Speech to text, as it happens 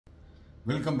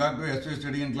Welcome back to Setwise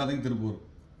Study and Clothing Tirupur.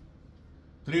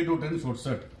 3 to 10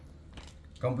 sweatshirt.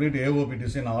 Complete AOP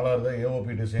design, all are the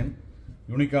AOP design,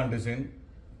 unicorn design,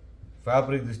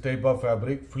 fabric, this type of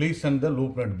fabric, fleece and the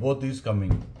Loopknit, both is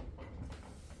coming.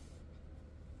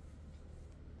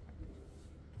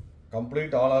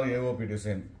 Complete all are AOP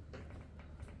design.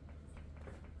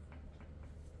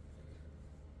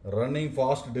 Running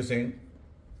fast design,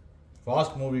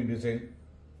 fast moving design,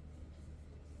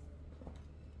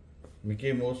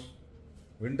 Mickey Mouse,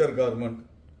 winter garment,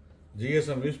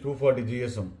 GSM is 240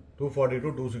 GSM, 240 to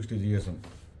 260 GSM.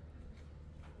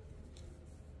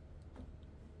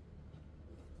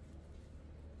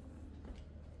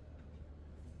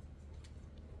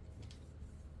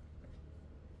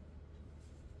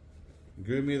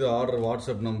 Give me the order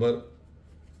WhatsApp number.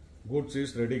 Goods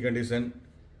is ready condition.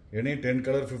 Any 10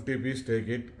 color 50 piece take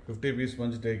it, 50 piece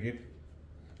punch take it.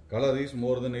 Color is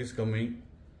more than is coming.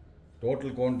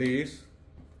 Total quantity is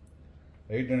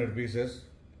 800 pieces.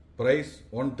 Price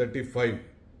 135.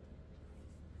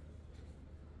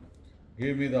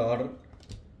 Give me the order.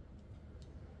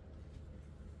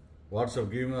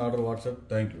 WhatsApp. Give me the order WhatsApp.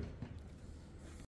 Thank you.